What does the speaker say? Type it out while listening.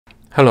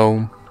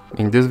Hello,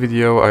 in this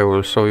video I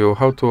will show you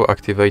how to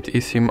activate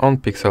eSIM on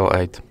Pixel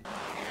 8.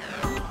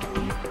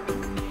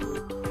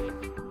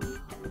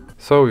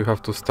 So you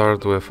have to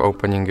start with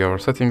opening your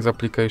settings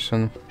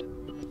application.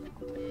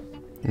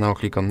 Now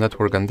click on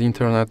Network and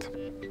Internet,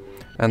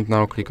 and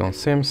now click on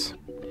SIMs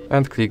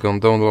and click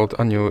on Download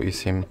a new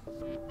eSIM.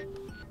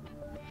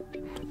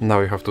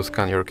 Now you have to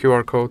scan your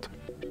QR code.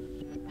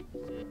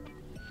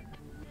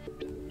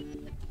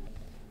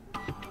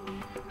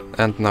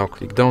 And now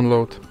click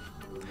Download.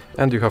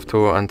 And you have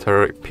to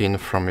enter a PIN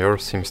from your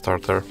SIM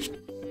starter.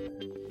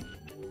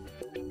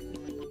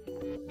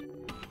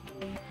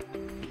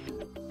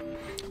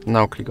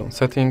 Now click on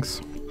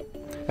Settings,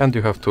 and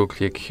you have to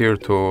click here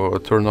to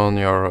turn on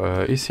your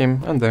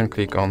eSIM, and then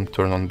click on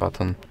Turn On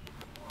button.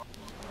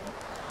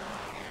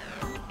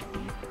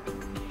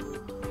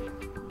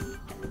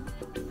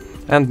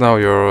 And now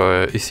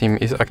your eSIM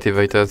is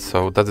activated,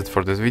 so that's it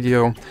for this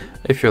video.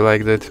 If you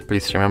liked it,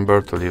 please remember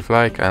to leave a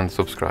like and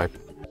subscribe.